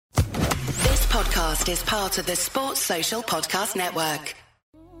podcast is part of the Sports Social Podcast Network.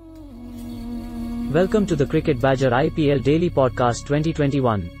 Welcome to the Cricket Badger IPL Daily Podcast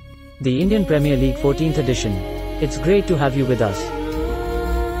 2021. The Indian Premier League 14th edition. It's great to have you with us.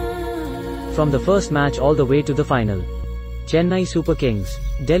 From the first match all the way to the final. Chennai Super Kings,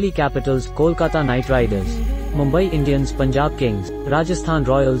 Delhi Capitals, Kolkata Knight Riders, Mumbai Indians, Punjab Kings, Rajasthan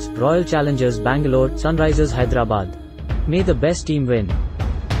Royals, Royal Challengers Bangalore, Sunrisers Hyderabad. May the best team win.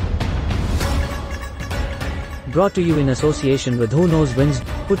 Brought to you in association with Who Knows Wins.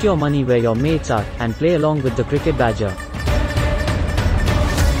 Put your money where your mates are and play along with the Cricket Badger.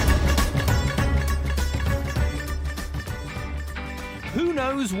 Who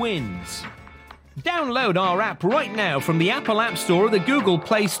Knows Wins. Download our app right now from the Apple App Store or the Google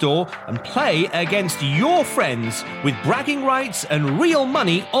Play Store and play against your friends with bragging rights and real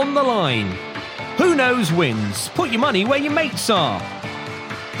money on the line. Who Knows Wins. Put your money where your mates are.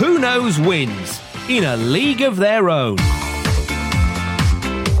 Who Knows Wins. In a league of their own.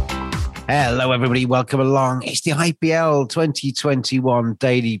 Hello, everybody. Welcome along. It's the IPL 2021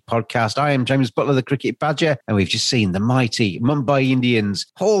 Daily Podcast. I am James Butler, the Cricket Badger, and we've just seen the mighty Mumbai Indians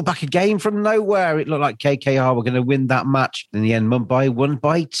haul back a game from nowhere. It looked like KKR were going to win that match. In the end, Mumbai won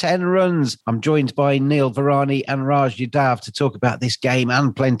by 10 runs. I'm joined by Neil Varani and Raj Yadav to talk about this game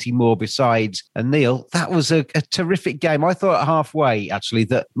and plenty more besides. And Neil, that was a terrific game. I thought halfway, actually,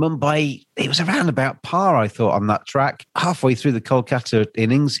 that Mumbai, it was around about par, I thought, on that track. Halfway through the Kolkata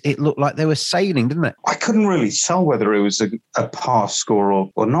innings, it looked like they were sailing, didn't it? I couldn't really tell whether it was a par score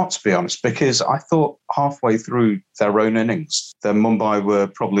or not, to be honest, because I thought halfway through their own innings, that Mumbai were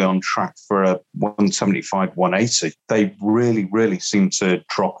probably on track for a 175, 180. They really seemed to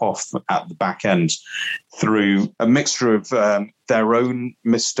drop off at the back end through a mixture of their own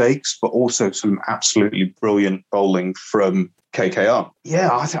mistakes, but also some absolutely brilliant bowling from KKR. Yeah,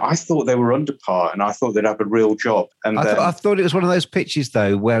 I thought they were under par and I thought they'd have a real job. And I thought it was one of those pitches,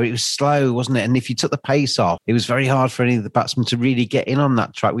 though, where it was slow, wasn't it? And if you took the pace off, it was very hard for any of the batsmen to really get in on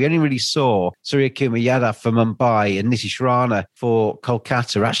that track. We only really saw Suryakumar Yadav for Mumbai and Nitish Rana for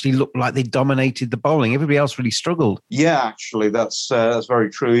Kolkata actually looked like they dominated the bowling. Everybody else really struggled. Yeah, actually, that's very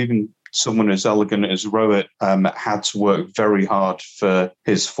true. Even someone as elegant as Rohit had to work very hard for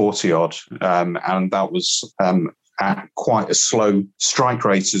his 40-odd, and that was at quite a slow strike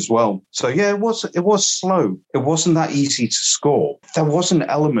rate as well. So yeah, it was slow. It wasn't that easy to score. There was an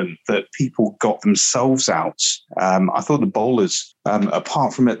element that people got themselves out. I thought the bowlers,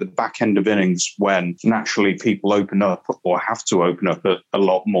 apart from at the back end of innings when naturally people open up or have to open up a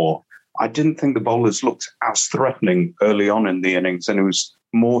lot more, I didn't think the bowlers looked as threatening early on in the innings, and it was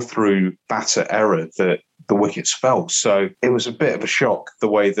more through batter error that the wickets fell. So it was a bit of a shock the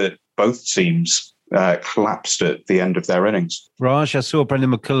way that both teams collapsed at the end of their innings. Raj, I saw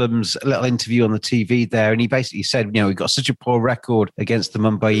Brendan McCullum's little interview on the TV there, and he basically said, we've got such a poor record against the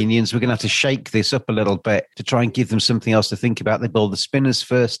Mumbai Indians, we're going to have to shake this up a little bit to try and give them something else to think about. They bowled the spinners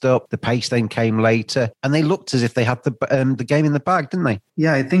first up, the pace then came later, and they looked as if they had the game in the bag, didn't they?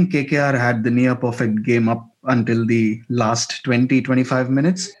 Yeah, I think KKR had the near-perfect game up until the last 20-25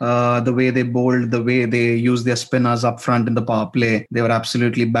 minutes. The way they bowled, the way they used their spinners up front in the power play, they were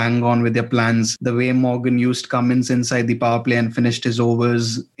absolutely bang on with their plans. The way Morgan used Cummins inside the power play and finished his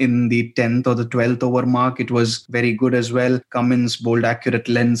overs in the 10th or the 12th over mark, it was very good as well. Cummins bowled accurate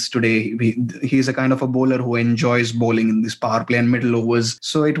lengths today. He's a kind of a bowler who enjoys bowling in this power play and middle overs.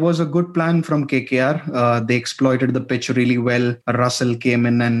 So it was a good plan from KKR. They exploited the pitch really well. Russell came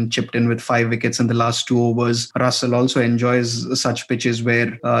in and chipped in with 5 wickets in the last 2 overs. Russell also enjoys such pitches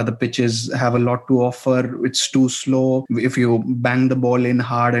where the pitches have a lot to offer. It's too slow. If you bang the ball in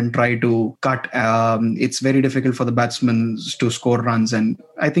hard and try to cut, it's very difficult for the batsmen to score runs. And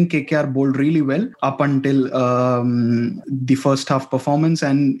I think KKR bowled really well up until the first half performance.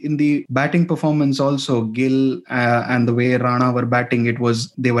 And in the batting performance also, Gill and the way Rana were batting,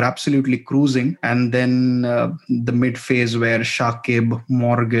 they were absolutely cruising. And then the mid phase where Shakib,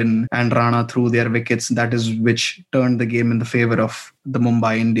 Morgan and Rana threw their wickets, that is which turned the game in the favor of the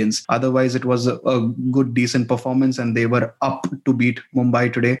Mumbai Indians. Otherwise, it was a good, decent performance and they were up to beat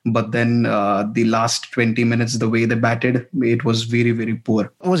Mumbai today. But then the last 20 minutes, the way they batted, it was very, very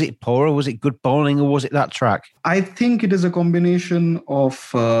poor. Was it poor or was it good bowling or was it that track? I think it is a combination of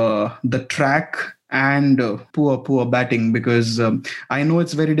the track and poor batting, because I know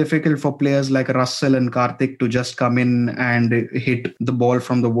it's very difficult for players like Russell and Karthik to just come in and hit the ball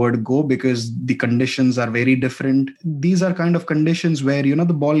from the word go, because the conditions are very different. These are kind of conditions where,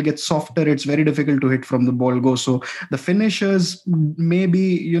 the ball gets softer. It's very difficult to hit from the ball go. So the finishers,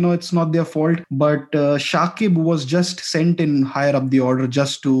 maybe, it's not their fault, but Shakib was just sent in higher up the order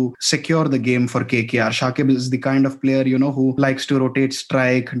just to secure the game for KKR. Shakib is the kind of player, who likes to rotate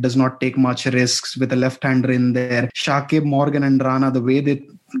strike, does not take much risks with a left-hander in there. Shakib, Morgan and Rana, the way they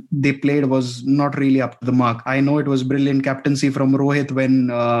played was not really up to the mark. I know it was brilliant captaincy from Rohit when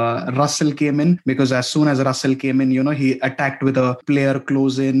Russell came in, because as soon as Russell came in, he attacked with a player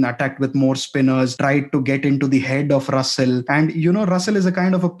close in, attacked with more spinners, tried to get into the head of Russell. And, Russell is a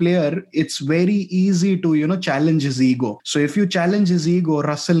kind of a player, it's very easy to, challenge his ego. So if you challenge his ego,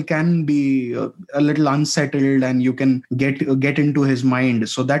 Russell can be a little unsettled and you can get into his mind.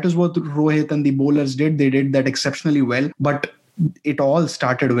 So that is what Rohit and the bowlers did. They did that exceptionally well. But it all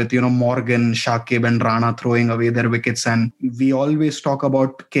started with, Morgan, Shakib and Rana throwing away their wickets. And we always talk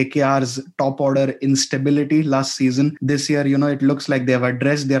about KKR's top order instability last season. This year, it looks like they have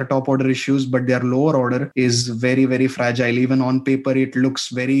addressed their top order issues, but their lower order is very, very fragile. Even on paper, it looks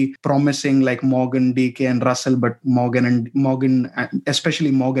very promising, like Morgan, DK and Russell, but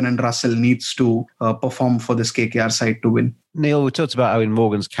especially Morgan and Russell needs to perform for this KKR side to win. Neil, we talked about Owen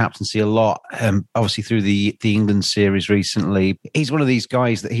Morgan's captaincy a lot, obviously through the England series recently. He's one of these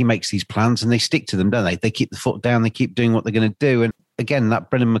guys that he makes these plans and they stick to them, don't they? They keep the foot down, they keep doing what they're going to do. And again, that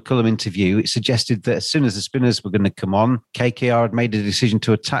Brendan McCullum interview, it suggested that as soon as the spinners were going to come on, KKR had made a decision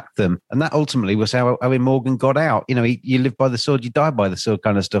to attack them. And that ultimately was how Owen Morgan got out. You live by the sword, you die by the sword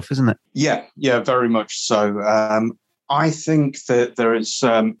kind of stuff, isn't it? Yeah, very much so. I think that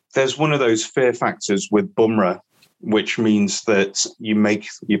there's one of those fear factors with Bumrah, which means that you make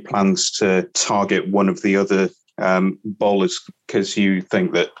your plans to target one of the other bowlers, because you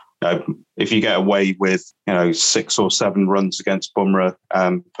think that if you get away with 6 or 7 runs against Bumrah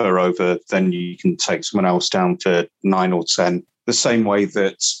per over, then you can take someone else down to 9 or 10. The same way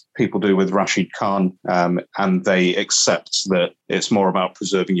that people do with Rashid Khan, and they accept that it's more about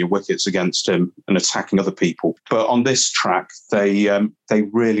preserving your wickets against him and attacking other people. But on this track, they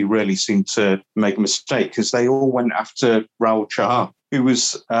really, really seem to make a mistake, because they all went after Rahul Chahar, who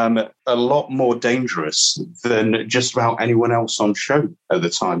was a lot more dangerous than just about anyone else on show at the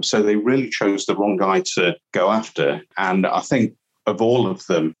time. So they really chose the wrong guy to go after. And I think of all of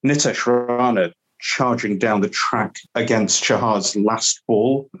them, Nitesh Rana charging down the track against Chahar's last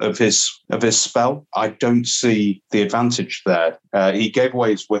ball of his spell, I don't see the advantage there. He gave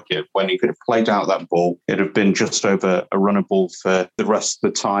away his wicket when he could have played out that ball. It'd have been just over a runner ball for the rest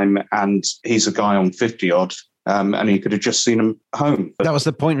of the time, and he's a guy on 50 odd. And he could have just seen him home. That was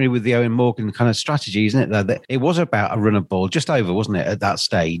the point really with the Owen Morgan kind of strategy, isn't it? That it was about a runner ball, just over, wasn't it, at that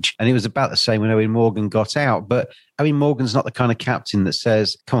stage? And it was about the same when Owen Morgan got out. But Owen Morgan's not the kind of captain that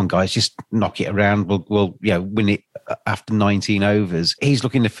says, come on, guys, just knock it around. We'll win it after 19 overs. He's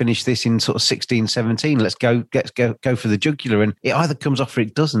looking to finish this in sort of 16, 17. Let's go for the jugular. And it either comes off or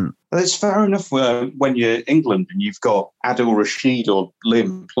it doesn't. Well, it's fair enough when you're England and you've got Adil Rashid or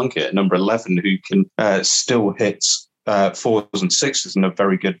Liam Plunkett at number 11 who can still hit 4s and 6s and a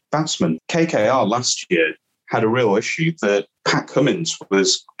very good batsman. KKR last year had a real issue that Pat Cummins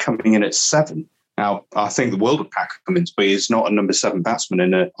was coming in at 7. Now, I think the world of Pat Cummins, but he's not a number 7 batsman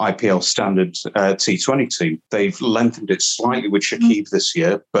in an IPL standard T20 team. They've lengthened it slightly with Shakib this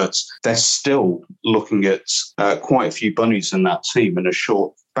year, but they're still looking at quite a few bunnies in that team in a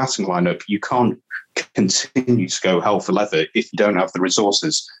short batting lineup. You can't continue to go hell for leather if you don't have the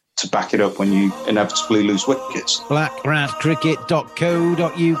resources to back it up when you inevitably lose wickets.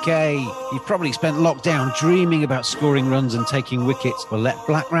 BlackRatCricket.co.uk. You've probably spent lockdown dreaming about scoring runs and taking wickets. Well, let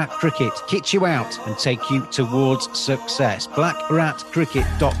Black Rat Cricket kit you out and take you towards success.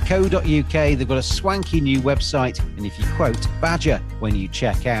 BlackRatCricket.co.uk. They've got a swanky new website, and if you quote Badger when you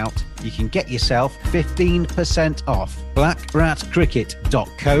check out, you can get yourself 15% off.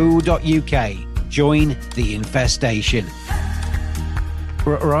 BlackRatCricket.co.uk. Join the infestation.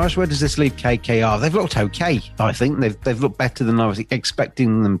 Raj, where does this leave KKR? They've looked okay, I think. They've looked better than I was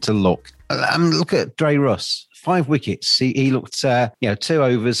expecting them to look. Look at Dre Russ. 5 wickets. He looked, 2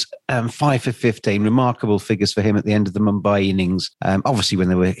 overs 5 for 15, remarkable figures for him at the end of the Mumbai innings. Obviously, when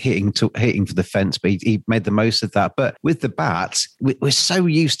they were hitting for the fence, but he made the most of that. But with the bat, we're so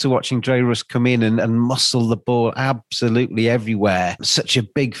used to watching Dre Russ come in and muscle the ball absolutely everywhere. Such a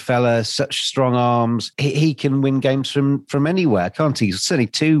big fella, such strong arms. He can win games from anywhere, can't he? Certainly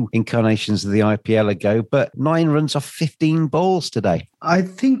 2 incarnations of the IPL ago, but 9 runs off 15 balls today. I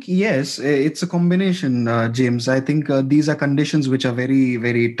think, yes, it's a combination, James. I think these are conditions which are very,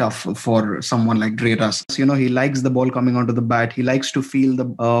 very tough for someone like Dre Russ. He likes the ball coming onto the bat. He likes to feel the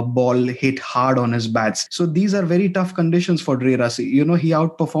ball hit hard on his bats. So these are very tough conditions for Dre Russ. He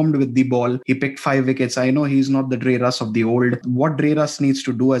outperformed with the ball. He picked 5 wickets. I know he's not the Dre Russ of the old. What Dre Russ needs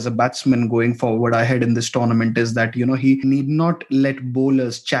to do as a batsman going forward ahead in this tournament is that, he need not let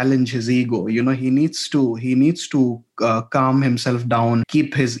bowlers challenge his ego. He needs to calm himself down,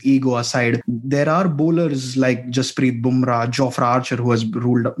 keep his ego aside. There are bowlers like Jasprit Bumrah, Jofra Archer,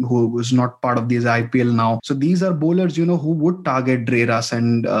 who is not part of these IPL now. So these are bowlers, who would target Dre Russ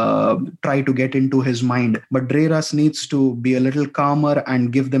and try to get into his mind. But Dre Russ needs to be a little calmer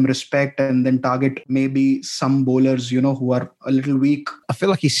and give them respect, and then target maybe some bowlers, who are a little weak. I feel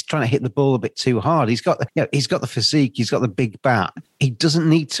like he's trying to hit the ball a bit too hard. He's got the physique, he's got the big bat. He doesn't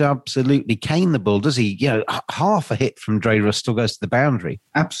need to absolutely cane the ball, does he? Half a hit from Dre Russ still goes to the boundary.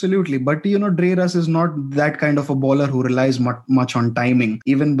 Absolutely. But, Dre Russ is not that kind of a bowler who relies much on timing.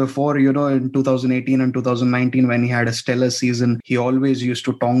 Even before, in 2018 and 2019, when he had a stellar season, he always used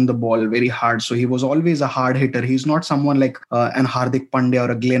to tong the ball very hard. So he was always a hard hitter. He's not someone like an Hardik Pandya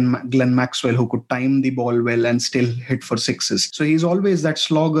or a Glenn Maxwell who could time the ball well and still hit for sixes. So he's always that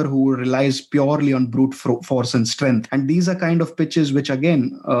slogger who relies purely on brute force and strength. And these are kind of pitches which,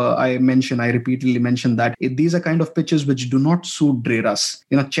 again, I repeatedly mentioned that these are kind of pitches which do not suit Dre Russ.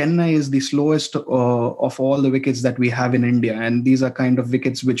 Chennai is the slowest of all the wickets that we have in India, and these are kind of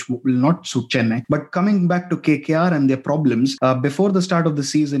wickets which will not suit Chennai. But coming back to KKR and their problems, before the start of the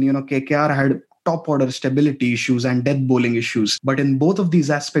season, KKR had top order stability issues and death bowling issues. But in both of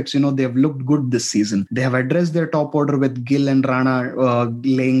these aspects, they have looked good this season. They have addressed their top order with Gill and Rana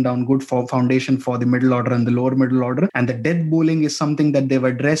laying down good foundation for the middle order and the lower middle order. And the death bowling is something that they've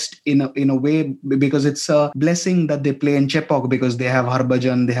addressed in a way, because it's a blessing that they play in Chepauk, because they have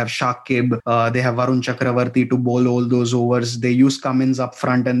Harbhajan, they have Shakib, they have Varun Chakravarti to bowl all those overs. They use Cummins up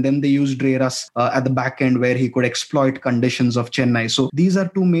front, and then they use Dre Russ at the back end where he could exploit conditions of Chennai. So these are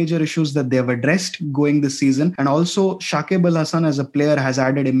 2 major issues that they have addressed going this season. And also Shakib Al Hasan as a player has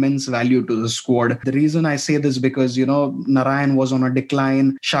added immense value to the squad. The reason I say this because Narayan was on a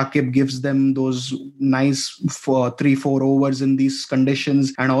decline. Shakib gives them those nice 3-4 overs in these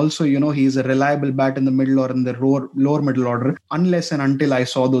conditions, and also he's a reliable bat in the middle or in the lower middle order, unless and until I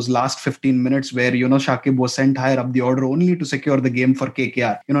saw those last 15 minutes where Shakib was sent higher up the order only to secure the game for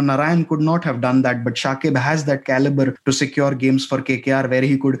KKR. Narayan could not have done that, but Shakib has that caliber to secure games for KKR where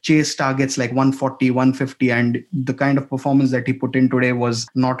he could chase targets like 140, 150, and the kind of performance that he put in today was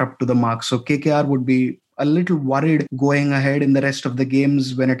not up to the mark. So KKR would be a little worried going ahead in the rest of the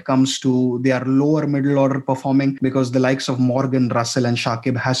games when it comes to their lower middle order performing, because the likes of Morgan, Russell and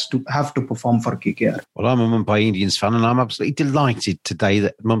Shakib have to perform for KKR. Well, I'm a Mumbai Indians fan, and I'm absolutely delighted today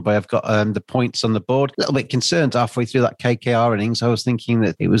that Mumbai have got the points on the board. A little bit concerned halfway through that KKR innings. I was thinking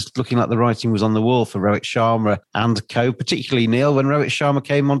that it was looking like the writing was on the wall for Rohit Sharma and co, particularly Neil, when Rohit Sharma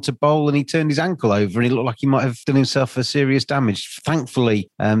came on to bowl and he turned his ankle over and he looked like he might have done himself a serious damage. Thankfully,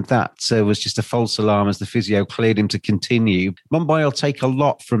 that was just a false alarm as the physio cleared him to continue. Mumbai will take a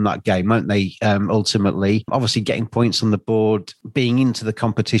lot from that game, won't they, ultimately? Obviously, getting points on the board, being into the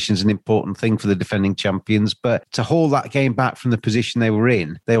competition is an important thing for the defending champions, but to haul that game back from the position they were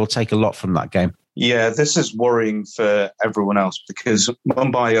in, they will take a lot from that game. Yeah, this is worrying for everyone else because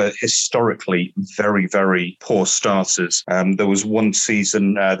Mumbai are historically very, very poor starters. There was one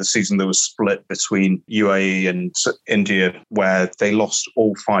season, the season that was split between UAE and India, where they lost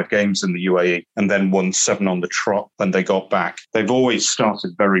all 5 games in the UAE and then won 7 on the trot when they got back. They've always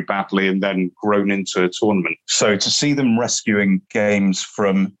started very badly and then grown into a tournament. So to see them rescuing games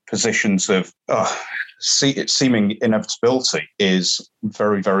from positions of seeming inevitability is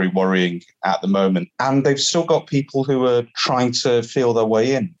very, very worrying at the moment. And they've still got people who are trying to feel their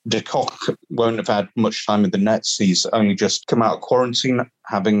way in. De Kock won't have had much time in the nets. He's only just come out of quarantine,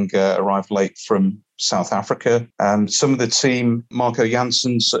 having arrived late from South Africa. Some of the team, Marco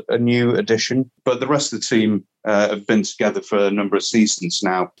Jansen's a new addition, but the rest of the team have been together for a number of seasons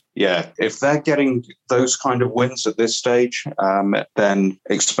now. Yeah, if they're getting those kind of wins at this stage, then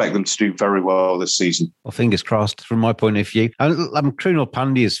expect them to do very well this season. Well, fingers crossed from my point of view. Krunal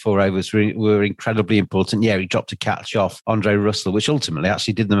Pandya's 4 overs were incredibly important. Yeah, he dropped a catch off Andre Russell, which ultimately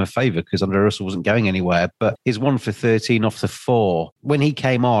actually did them a favour because Andre Russell wasn't going anywhere. But his 1 for 13 off the 4, when he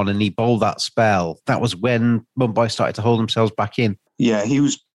came on and he bowled that spell, that was when Mumbai started to hold themselves back in. Yeah, he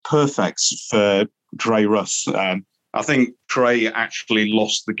was perfect for Dre Russ. I think Dre actually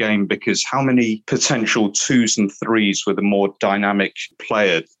lost the game because how many potential 2s and 3s with a more dynamic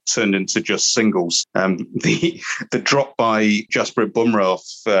player turned into just singles. The drop by Jasprit Bumrah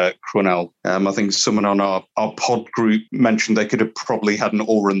off Krunal, I think someone on our pod group mentioned they could have probably had an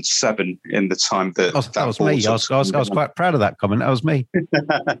all-run 7 in the time that was me. I was quite proud of that comment. That was me.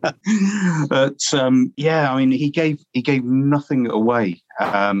 But yeah, I mean, he gave nothing away.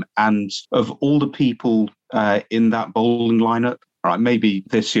 And of all the people in that bowling lineup, right, maybe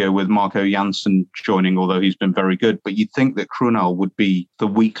this year with Marco Jansen joining, although he's been very good, but you'd think that Krunal would be the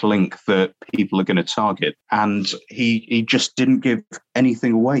weak link that people are going to target. And he just didn't give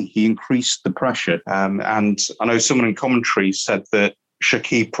anything away. He increased the pressure. And I know someone in commentary said that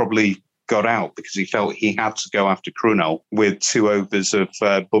Shakib probably got out because he felt he had to go after Krunal with 2 overs of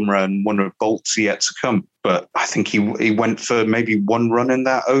Bumrah and 1 of Bolt's yet to come. But I think he went for maybe 1 run in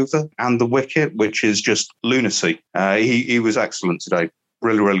that over and the wicket, which is just lunacy. He was excellent today.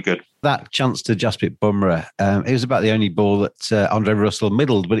 Really, really good. That chance to Jasprit Bumrah, it was about the only ball that Andre Russell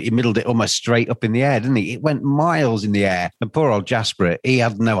middled, but he middled it almost straight up in the air, didn't he? It went miles in the air. And poor old Jasprit, he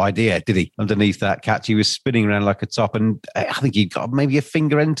had no idea, did he? Underneath that catch, he was spinning around like a top, and I think he got maybe a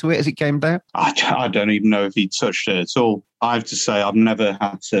finger into it as it came down. I don't even know if he touched it at all. I have to say, I've never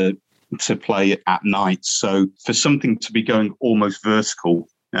had to play it at night. So for something to be going almost vertical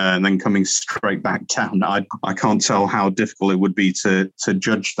and then coming straight back down, I can't tell how difficult it would be to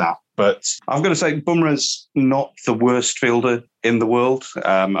judge that. But I've got to say, Bumrah's not the worst fielder in the world.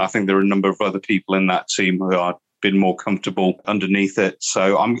 I think there are a number of other people in that team who are been more comfortable underneath it.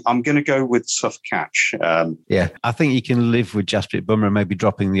 So I'm going to go with tough catch. Yeah, I think you can live with Jasprit Bumrah maybe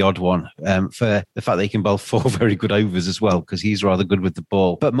dropping the odd one for the fact that he can bowl 4 very good overs as well, because he's rather good with the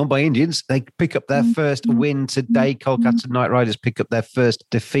ball. But Mumbai Indians, they pick up their first win today. Kolkata Knight Riders pick up their first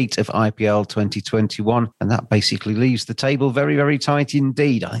defeat of IPL 2021. And that basically leaves the table very, very tight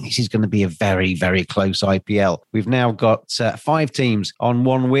indeed. I think this is going to be a very, very close IPL. We've now got 5 teams on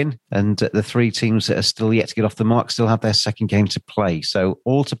 1 win, and the 3 teams that are still yet to get off the mark still have their second game to play. So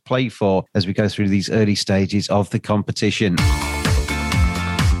all to play for as we go through these early stages of the competition.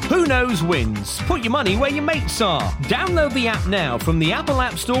 Who knows wins? Put your money where your mates are. Download the app now from the Apple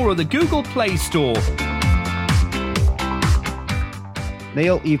App Store or the Google Play Store.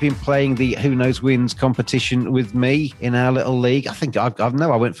 Neil, you've been playing the Who Knows Wins competition with me in our little league. I think I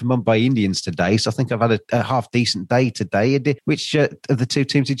went for Mumbai Indians today, so I think I've had a half-decent day today. Which of the 2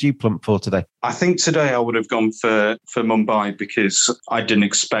 teams did you plump for today? I think today I would have gone for Mumbai because I didn't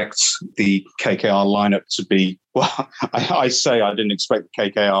expect the KKR lineup to be... Well, I say I didn't expect the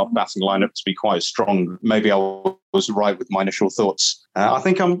KKR batting lineup to be quite strong. Maybe I was right with my initial thoughts. I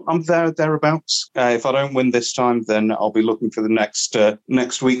think I'm thereabouts. If I don't win this time, then I'll be looking for the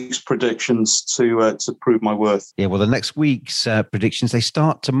next week's predictions to prove my worth. Yeah, well, the next week's predictions, they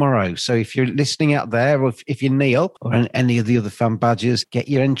start tomorrow. So if you're listening out there, or if you're Neil or any of the other fan badgers, get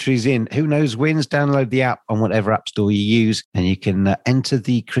your entries in. Who Knows Wins? Download the app on whatever app store you use, and you can enter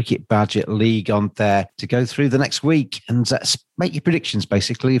the Cricket Badger League on there to go through the next week and make your predictions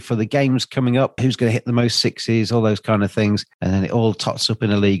basically for the games coming up, who's going to hit the most sixes, all those kind of things. And then it all tots up in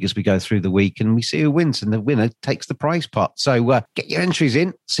a league as we go through the week and we see who wins, and the winner takes the prize pot. So get your entries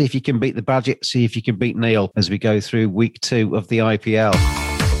in, see if you can beat the budget, see if you can beat Neil as we go through week 2 of the IPL.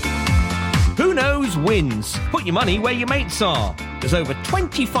 Who knows wins? Put your money where your mates are. There's over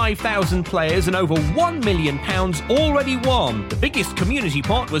 25,000 players and over £1 million already won. The biggest community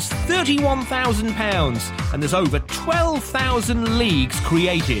pot was £31,000 and there's over 12,000 leagues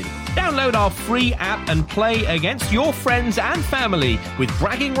created. Download our free app and play against your friends and family with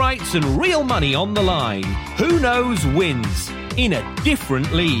bragging rights and real money on the line. Who knows wins in a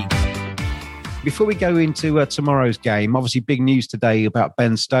different league. Before we go into tomorrow's game, obviously big news today about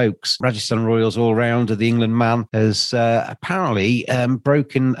Ben Stokes. Rajasthan Royals all-rounder, the England man, has apparently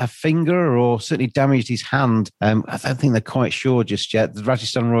broken a finger or certainly damaged his hand. I don't think they're quite sure just yet. The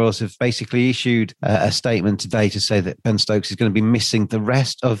Rajasthan Royals have basically issued a statement today to say that Ben Stokes is going to be missing the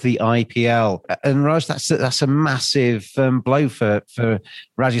rest of the IPL. And Raj, that's a massive blow for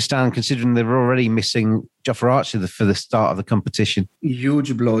Rajasthan, considering they're already missing Jofra Archer for the start of the competition.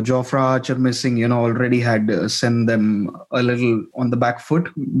 Huge blow. Jofra Archer missing, already had sent them a little on the back foot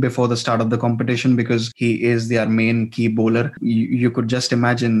before the start of the competition because he is their main key bowler. You could just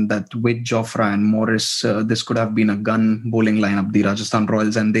imagine that with Jofra and Morris, this could have been a gun bowling lineup, the Rajasthan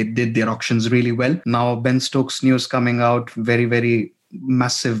Royals, and they did their auctions really well. Now, Ben Stokes news coming out, very, very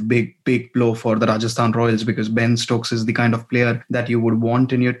massive, big blow for the Rajasthan Royals because Ben Stokes is the kind of player that you would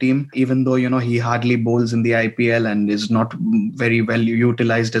want in your team, even though, he hardly bowls in the IPL and is not very well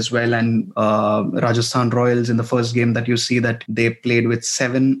utilized as well. And Rajasthan Royals in the first game that you see that they played with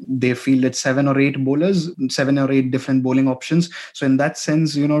they fielded 7 or 8 bowlers, 7 or 8 different bowling options. So in that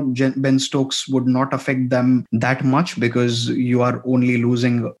sense, Ben Stokes would not affect them that much because you are only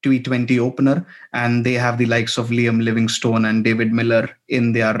losing a T20 opener and they have the likes of Liam Livingstone and David Miller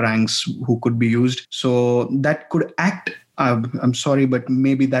in their ranks who could be used. So that could act, I'm sorry, but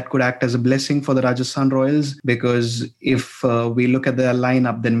maybe that could act as a blessing for the Rajasthan Royals because if we look at their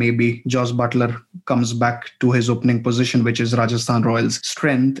lineup, then maybe Josh Butler comes back to his opening position, which is Rajasthan Royals'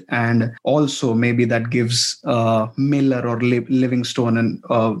 strength. And also maybe that gives Miller or Livingstone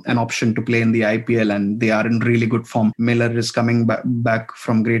an option to play in the IPL, and they are in really good form. Miller is coming back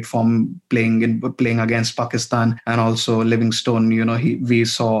from great form playing against Pakistan, and also Livingstone, we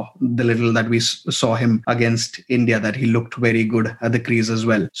saw the little that we saw him against India that he looked very good at the crease as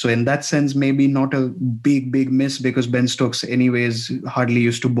well. So in that sense, maybe not a big miss because Ben Stokes anyways hardly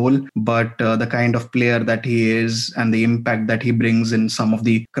used to bowl, but the kind of player that he is and the impact that he brings in some of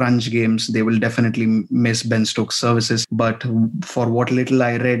the crunch games, they will definitely miss Ben Stokes' services. But for what little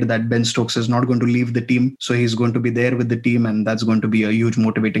I read, that Ben Stokes is not going to leave the team, so he's going to be there with the team, and that's going to be a huge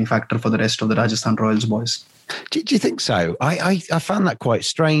motivating factor for the rest of the Rajasthan Royals boys. Do you think so? I found that quite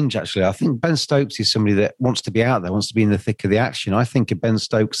strange, actually. I think Ben Stokes is somebody that wants to be out there, wants to be in the thick of the action. I think of Ben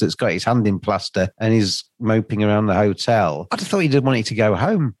Stokes that's got his hand in plaster and is moping around the hotel. I just thought he did want to go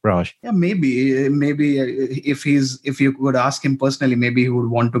home, Raj. Yeah, maybe if you could ask him personally, maybe he would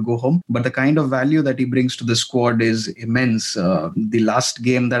want to go home. But the kind of value that he brings to the squad is immense. The last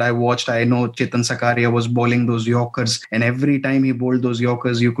game that I watched, I know Chetan Sakaria was bowling those Yorkers, and every time he bowled those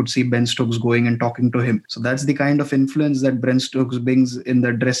Yorkers, you could see Ben Stokes going and talking to him. So that's the kind of influence that Ben Stokes brings in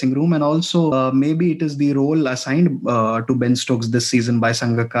the dressing room. And also maybe it is the role assigned to Ben Stokes this season by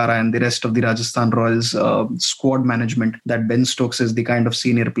Sangakkara and the rest of the Rajasthan Royals squad management, that Ben Stokes is the kind of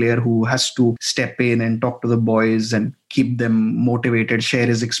senior player who has to step in and talk to the boys and keep them motivated, share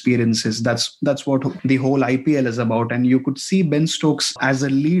his experiences. That's what the whole IPL is about. And you could see Ben Stokes as a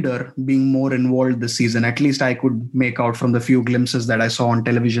leader being more involved this season. At least I could make out from the few glimpses that I saw on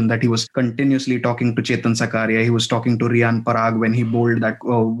television that he was continuously talking to Chetan Sakaria. He was talking to Riyan Parag when he bowled that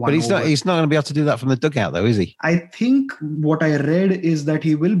one. But he's not going to be able to do that from the dugout, though, is he? I think what I read is that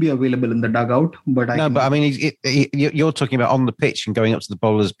he will be available in the dugout. But I mean, you're talking about on the pitch and going up to the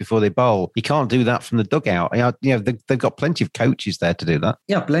bowlers before they bowl. You can't do that from the dugout. They've got plenty of coaches there to do that.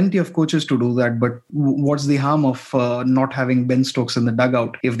 Yeah, plenty of coaches to do that. But what's the harm of not having Ben Stokes in the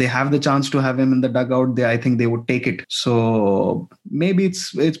dugout? If they have the chance to have him in the dugout, I think they would take it. So maybe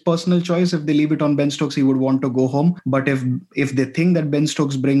it's personal choice. If they leave it on Ben Stokes, he would want to go home. But if they think that Ben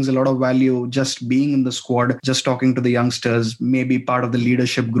Stokes brings a lot of value, just being in the squad, just talking to the youngsters, maybe part of the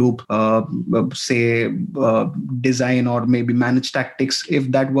leadership group, design or maybe manage tactics,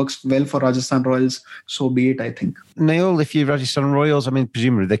 if that works well for Rajasthan Royals, so be it, I think. Neil, if you're Rajasthan Royals, I mean,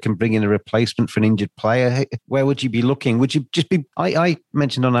 presumably they can bring in a replacement for an injured player. Where would you be looking? Would you just be, I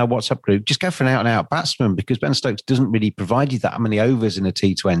mentioned on our WhatsApp group, just go for an out-and-out batsman because Ben Stokes doesn't really provide you that many overs in a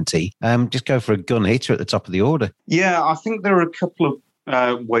T20. Just go for a gun hitter at the top of the order. Yeah, I think there are a couple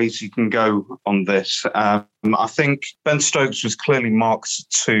of ways you can go on this. I think Ben Stokes was clearly marked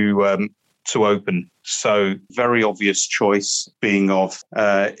to open. So very obvious choice being of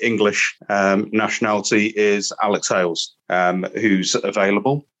English nationality is Alex Hales, who's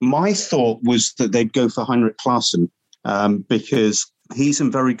available. My thought was that they'd go for Heinrich Klaasen because he's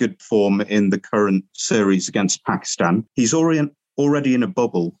in very good form in the current series against Pakistan. He's already in a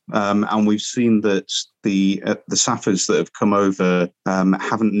bubble, and we've seen that the Saffers that have come over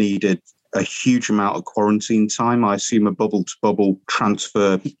haven't needed a huge amount of quarantine time. I assume a bubble-to-bubble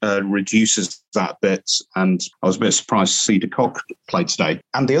transfer reduces that bit, and I was a bit surprised to see De Kock play today.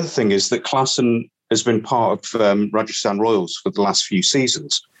 And the other thing is that Klaasen has been part of Rajasthan Royals for the last few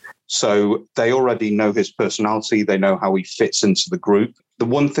seasons. So they already know his personality. They know how he fits into the group. The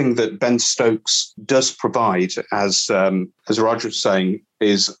one thing that Ben Stokes does provide, as Raj was saying,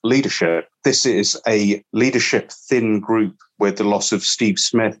 is leadership. This is a leadership-thin group with the loss of Steve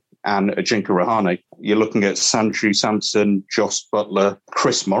Smith and Ajinkya Rahane. You're looking at Sanju Samson, Josh Buttler,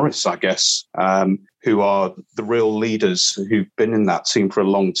 Chris Morris, I guess, who are the real leaders who've been in that team for a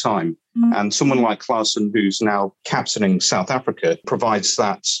long time. And someone like Klaasen, who's now captaining South Africa, provides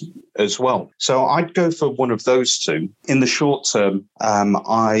that as well. So I'd go for one of those two. In the short term,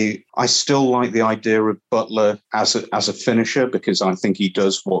 I still like the idea of Buttler as a finisher, because I think he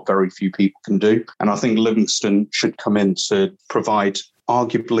does what very few people can do. And I think Livingston should come in to provide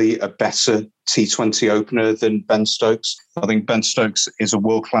arguably a better T20 opener than Ben Stokes. I think Ben Stokes is a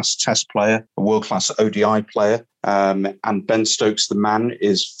world-class test player, a world-class ODI player. And Ben Stokes, the man,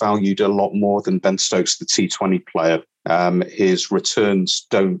 is valued a lot more than Ben Stokes, the T20 player. His returns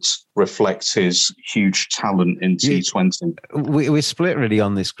don't reflect his huge talent in T20. We're split really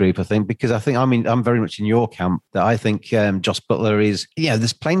on this group, I think, because I'm very much in your camp that I think Josh Buttler is,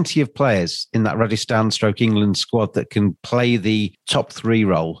 there's plenty of players in that Rajasthan/England squad that can play the top 3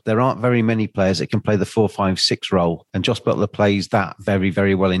 role. There aren't very many players that can play the 4, 5, 6 role. And Josh Buttler plays that very,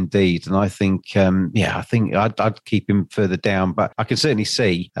 very well indeed. And I think, I think I'd keep him further down. But I can certainly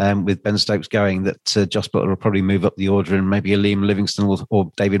see with Ben Stokes going that Josh Buttler will probably move up the order, and maybe a Liam Livingston or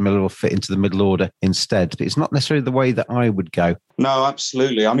David Miller will fit into the middle order instead. But it's not necessarily the way that I would go. No,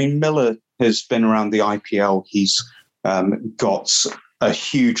 absolutely. I mean, Miller has been around the IPL. He's got a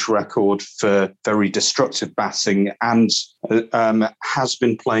huge record for very destructive batting and has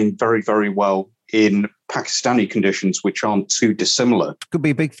been playing very, very well in Pakistani conditions, which aren't too dissimilar. Could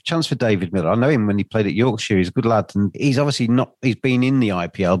be a big chance for David Miller. I know him when he played at Yorkshire. He's a good lad. And he's obviously he's been in the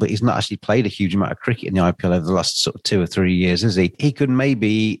IPL, but he's not actually played a huge amount of cricket in the IPL over the last sort of 2 or 3 years, has he? He could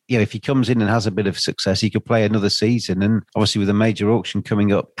maybe, if he comes in and has a bit of success, he could play another season. And obviously with a major auction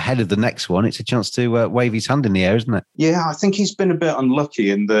coming up ahead of the next one, it's a chance to wave his hand in the air, isn't it? Yeah, I think he's been a bit unlucky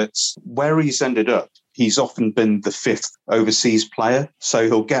in that where he's ended up, he's often been the 5th overseas player. So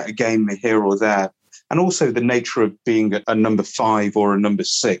he'll get a game here or there. And also the nature of being a number 5 or a number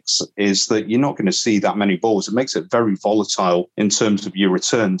 6 is that you're not going to see that many balls. It makes it very volatile in terms of your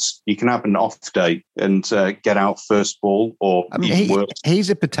returns. You can have an off day and get out first ball, or even worse. He's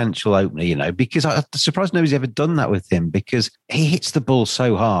a potential opener, because I'm surprised nobody's ever done that with him, because he hits the ball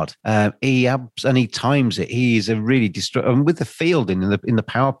so hard. He times it. He is a really and with the fielding in the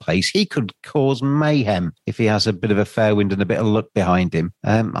power plays, he could cause mayhem if he has a bit of a fair wind and a bit of luck behind him.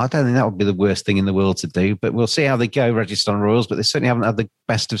 I don't think that would be the worst thing in the world to do, but we'll see how they go, Rajasthan Royals. But they certainly haven't had the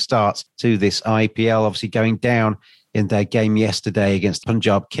best of starts to this IPL, obviously going down in their game yesterday against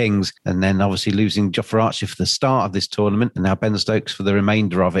Punjab Kings, and then obviously losing Jofra Archer for the start of this tournament, and now Ben Stokes for the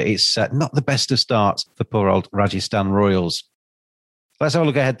remainder of it. It's not the best of starts for poor old Rajasthan Royals. Let's have a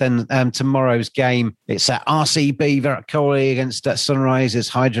look ahead then. Tomorrow's game, it's RCB, Virat Kohli against Sunrisers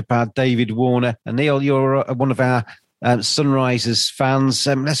Hyderabad, David Warner. And Neil, you're one of our Sunrisers fans.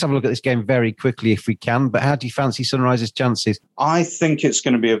 Let's have a look at this game very quickly if we can. But how do you fancy Sunrisers' chances? I think it's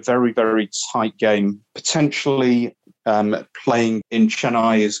going to be a very, very tight game. Potentially playing in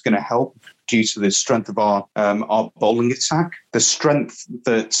Chennai is going to help due to the strength of our bowling attack. The strength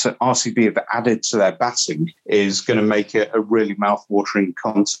that RCB have added to their batting is going to make it a really mouth-watering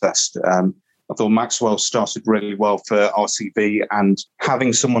contest. I thought Maxwell started really well for RCB, and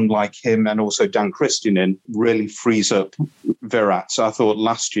having someone like him and also Dan Christian in really frees up Virat. So I thought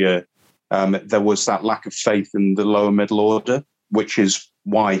last year there was that lack of faith in the lower middle order, which is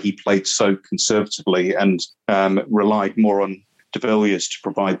why he played so conservatively and relied more on de Villiers to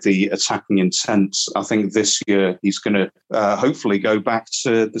provide the attacking intent. I think this year he's going to hopefully go back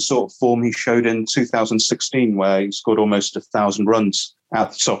to the sort of form he showed in 2016, where he scored almost 1,000 runs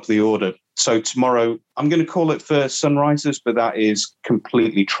at the top of the order. So tomorrow, I'm going to call it for Sunrisers, but that is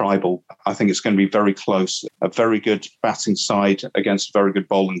completely tribal. I think it's going to be very close. A very good batting side against a very good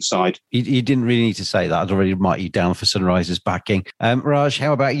bowling side. You didn't really need to say that. I'd already marked you down for Sunrisers backing. Raj,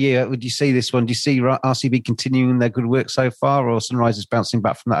 how about you? Would you see this one? Do you see RCB continuing their good work so far, or Sunrisers bouncing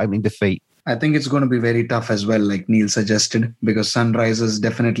back from that opening defeat? I think it's going to be very tough as well, like Neil suggested, because Sunrisers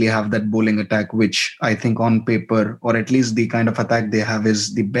definitely have that bowling attack, which I think on paper, or at least the kind of attack they have,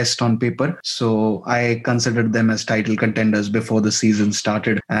 is the best on paper. So I considered them as title contenders before the season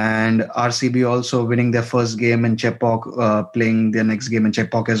started. And RCB also winning their first game in Chepauk, playing their next game in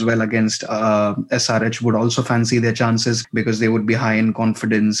Chepauk as well against SRH would also fancy their chances, because they would be high in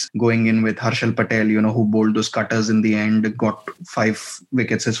confidence going in with Harshal Patel, who bowled those cutters in the end, got 5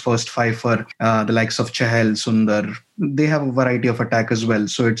 wickets, his first 5 for the likes of Chahal, Sundar. They have a variety of attack as well.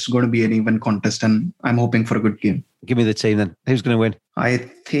 So it's going to be an even contest, and I'm hoping for a good game. Give me the team then. Who's going to win? I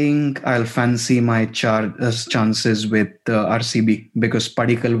think I'll fancy my chances with RCB, because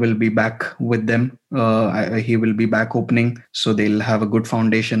Padikkal will be back with them. he will be back opening, so they'll have a good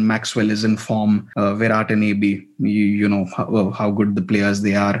foundation. Maxwell is in form. Virat and AB, you know how good the players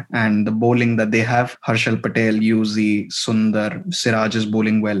they are, and the bowling that they have: Harshal Patel, Yuzi, Sundar, Siraj is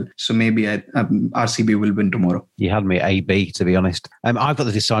bowling well. So maybe RCB will win tomorrow. You had me at AB, to be honest. I've got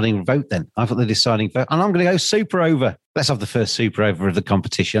the deciding vote then. I've got the deciding vote, and I'm going to go super over. Let's have the first super over of the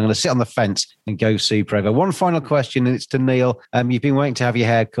competition. I'm going to sit on the fence and go super over. One final question, and it's to Neil. You've been waiting to have your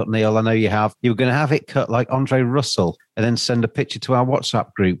hair cut, Neil. I know you have. You were going to have it cut like Andre Russell and then send a picture to our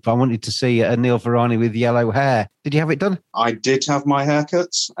WhatsApp group. I wanted to see Neil Varani with yellow hair. Did you have it done? I did have my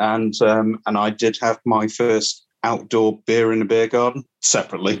haircuts, and I did have my first outdoor beer in a beer garden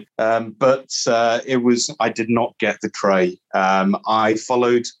separately. But I did not get the tray. I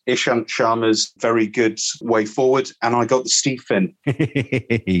followed Ishant Sharma's very good way forward, and I got the Steve Finn.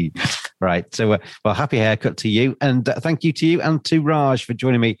 Right. So, happy haircut to you. And thank you to you and to Raj for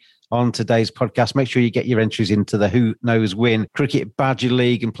joining me on today's podcast. Make sure you get your entries into the Who Knows Win Cricket Badger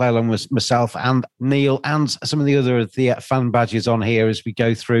League and play along with myself and Neil and some of the other of the fan badges on here as we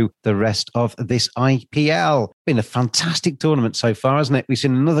go through the rest of this IPL. Been a fantastic tournament so far, hasn't it? We've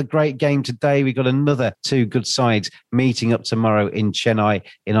seen another great game today. We've got another two good sides meeting up tomorrow in Chennai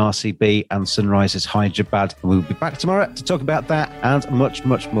in RCB and Sunrisers Hyderabad. And we'll be back tomorrow to talk about that and much,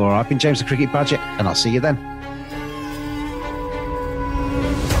 much more. I've been James the Cricket Badger, and I'll see you then.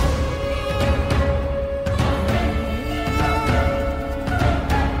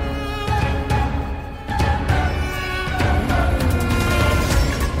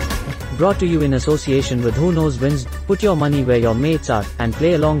 Brought to you in association with Who Knows Wins. Put your money where your mates are and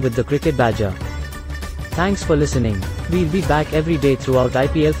play along with the Cricket Badger. Thanks for listening. We'll be back every day throughout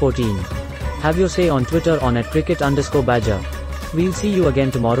IPL 14. Have your say on Twitter on @cricket_badger. We'll see you again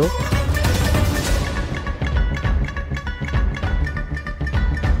tomorrow.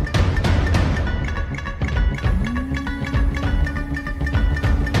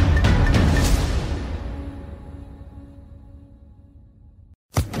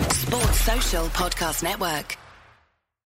 Social Podcast Network.